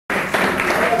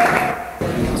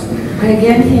I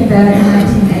again came back in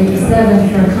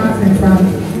 1987 for a conference on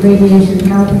radiation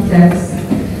health effects.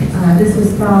 This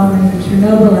was following the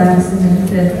Chernobyl accident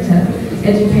that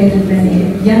educated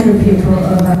many younger people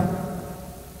about.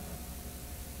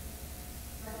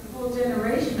 A whole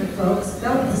generation of folks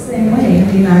felt the same way in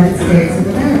the United States of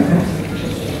America.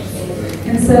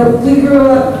 And so we grew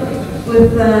up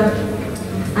with,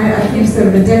 I came sort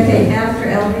of a decade after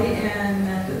Elvy and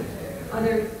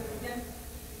other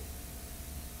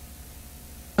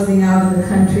housing out of the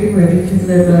country where we could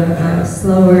live a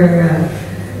slower,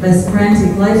 less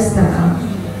frantic lifestyle.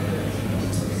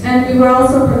 And we were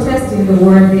also protesting the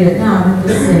war in Vietnam at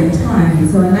the same time.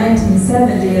 So in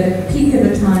 1970, at a peak of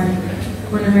the time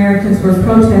when Americans were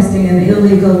protesting an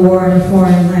illegal war in a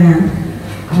foreign land,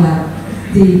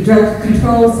 the Drug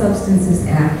Controlled Substances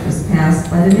Act was passed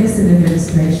by the Nixon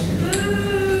administration.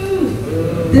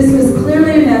 This was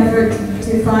clearly an effort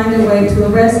to find a way to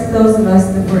arrest those of us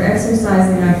that were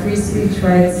exercising our free speech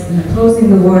rights and opposing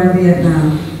the war in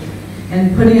Vietnam,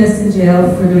 and putting us in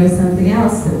jail for doing something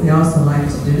else that we also like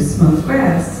to do, smoke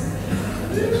grass.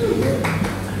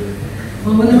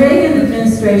 Well, when the Reagan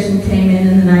administration came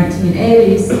in the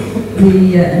 1980s,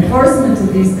 the enforcement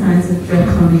of these kinds of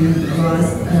draconian laws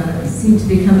seemed to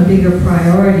become a bigger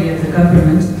priority of the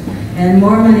government, and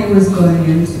more money was going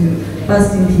into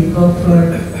busting people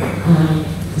for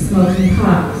smoking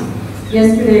pot.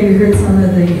 Yesterday we heard some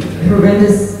of the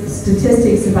horrendous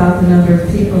statistics about the number of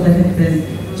people that have been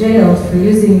jailed for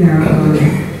using marijuana.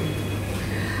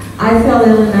 I fell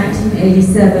ill in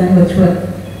 1987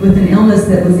 with an illness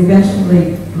that was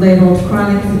eventually labeled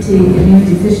chronic fatigue immune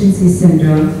deficiency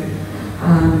syndrome.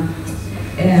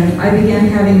 And I began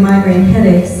having migraine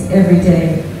headaches every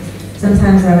day.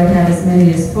 Sometimes I would have as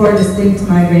many as 4 distinct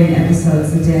migraine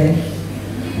episodes a day.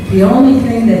 The only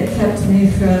thing that kept me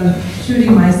from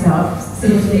shooting myself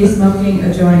seemed to be smoking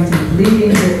a joint and believing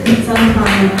that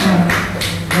sometime would come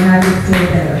when I would feel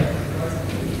better.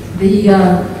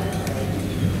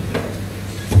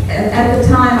 At the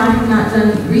time, I had not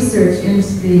done research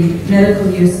into the medical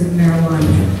use of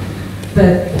marijuana,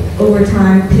 but over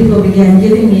time, people began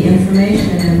giving me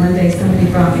information, and one day somebody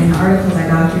brought me an article by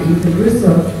Dr. Ethan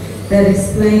Russo that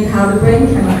explained how the brain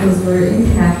chemicals were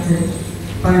impacted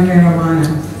by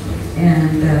marijuana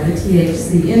and the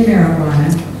THC in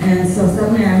marijuana. And so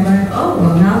suddenly I'm going, oh,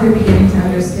 well, now they're beginning to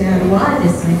understand why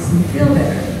this makes me feel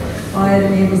better, why it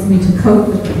enables me to cope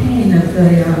with the pain of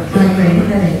the migraine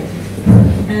headache.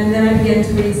 And then I began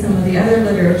to read some of the other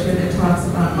literature that talks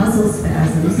about muscle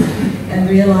spasms and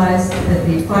realized that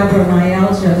the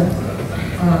fibromyalgia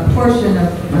portion of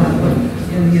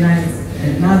in the United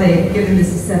States, now they've given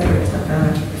this a separate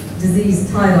disease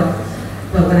title,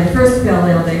 but when I first fell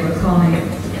ill, they were calling it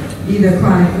either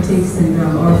chronic fatigue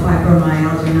syndrome or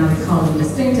fibromyalgia. Now they call them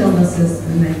distinct illnesses,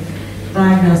 and they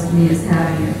diagnosed me as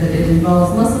having it, that it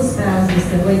involves muscle spasms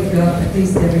that wake you up at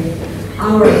least every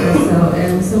hour or so,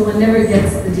 and so one never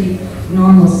gets the deep,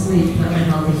 normal sleep of a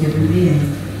healthy human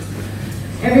being.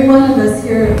 Every one of us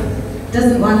here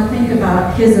doesn't want to think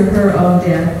about his or her own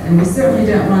death, and we certainly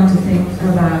don't want to think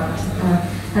about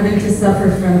having to suffer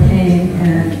from pain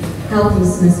and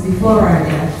helplessness before our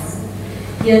deaths.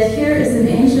 Yet here is an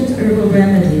ancient herbal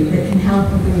remedy that can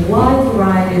help with a wide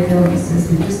variety of illnesses.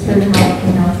 We just heard how it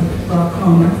can help with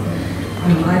glaucoma.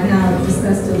 I've now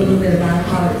discussed a little bit about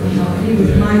how it can help me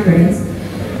with migraines,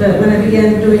 but when I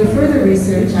began doing further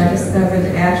research, I discovered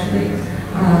that actually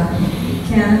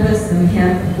cannabis and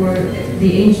hemp were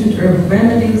the ancient herbal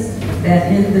remedies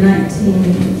that in the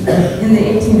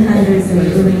 1800s and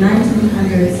the early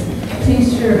 1900s,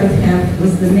 tincture of hemp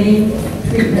was the main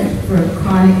treatment for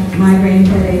chronic migraine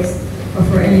headaches or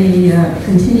for any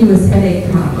continuous headache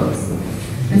combos.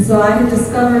 And so I had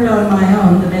discovered on my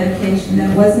own the medication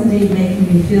that was indeed making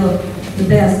me feel the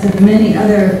best of the many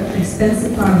other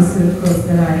expensive pharmaceuticals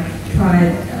that I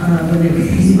tried when they were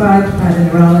prescribed by the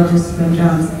neurologist from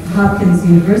Johns Hopkins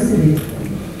University.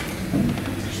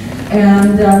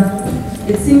 And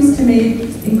it seems to me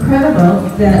incredible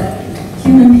that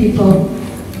human people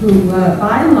who,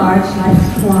 by and large, like to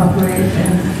cooperate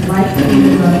and like to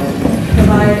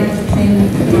provide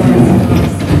entertainment for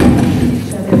each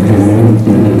other,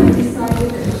 I decided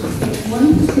that one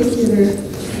particular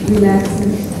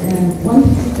relaxant and one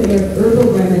particular herbal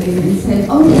remedy and say,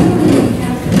 oh yeah,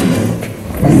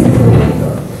 this is a way.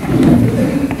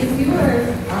 If you are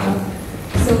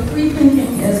so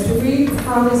free-thinking as to read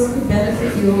how this could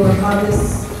benefit you or how this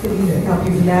could either help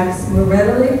you relax more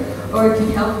readily or it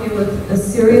can help you with a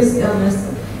serious illness,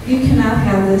 you cannot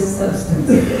have this substance.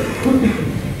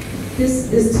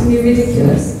 This is to me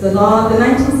ridiculous. The law, the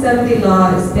 1970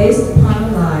 law is based upon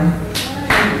a lie.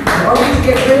 In order to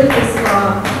get rid of this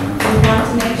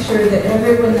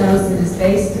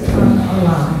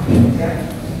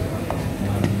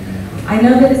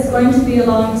that it's going to be a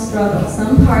long struggle.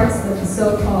 Some parts of the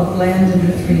so-called land of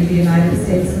the free, the United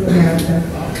States of America,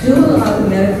 do allow the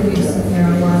medical use of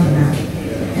marijuana now,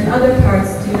 and other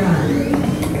parts do not.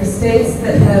 The states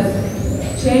that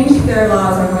have changed their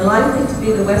laws are more likely to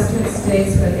be the western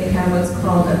states where they have what's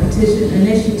called a petition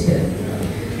initiative.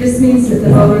 This means that the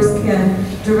voters can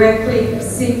directly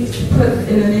seek to put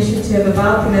an initiative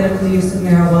about the medical use of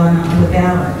marijuana on the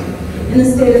ballot. In the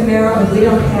state of Maryland, we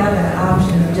don't have that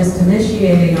option of just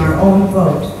initiating our own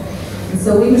vote. And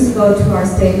so we must go to our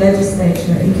state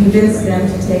legislature and convince them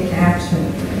to take action.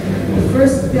 The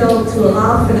first bill to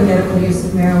allow for the medical use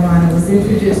of marijuana was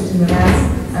introduced in the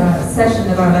last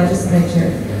session of our legislature,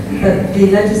 but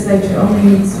the legislature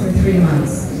only meets for 3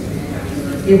 months.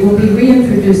 It will be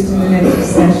reintroduced in the next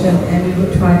session, and we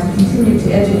will try to continue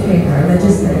to educate our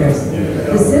legislators.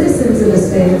 The citizens of the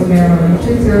state of Maryland,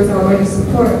 2/3 already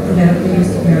support the medical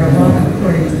use of marijuana,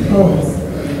 according to polls.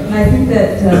 And I think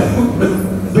that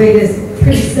rate is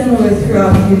pretty similar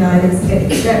throughout the United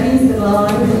States. That means that a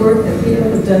lot of the work that people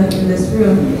have done in this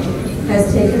room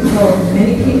has taken hold.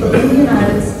 Many people in the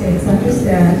United States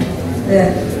understand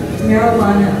that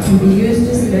marijuana can be used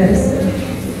as medicine.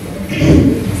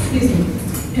 Excuse me.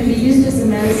 Can be used as a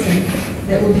medicine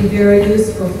that will be very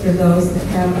useful for those that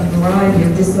have a variety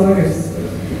of disorders.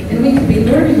 And we could be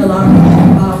learning a lot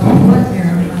more about what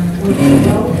marijuana works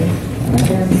well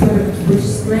with, and sort of which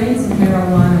strains of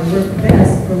marijuana work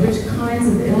best for which kinds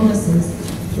of illnesses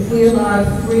if we allow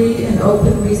free and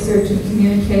open research and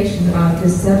communication about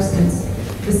this substance,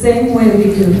 the same way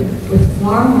we do with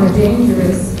far more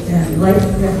dangerous and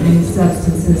life-threatening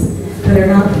substances that are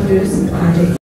not produced by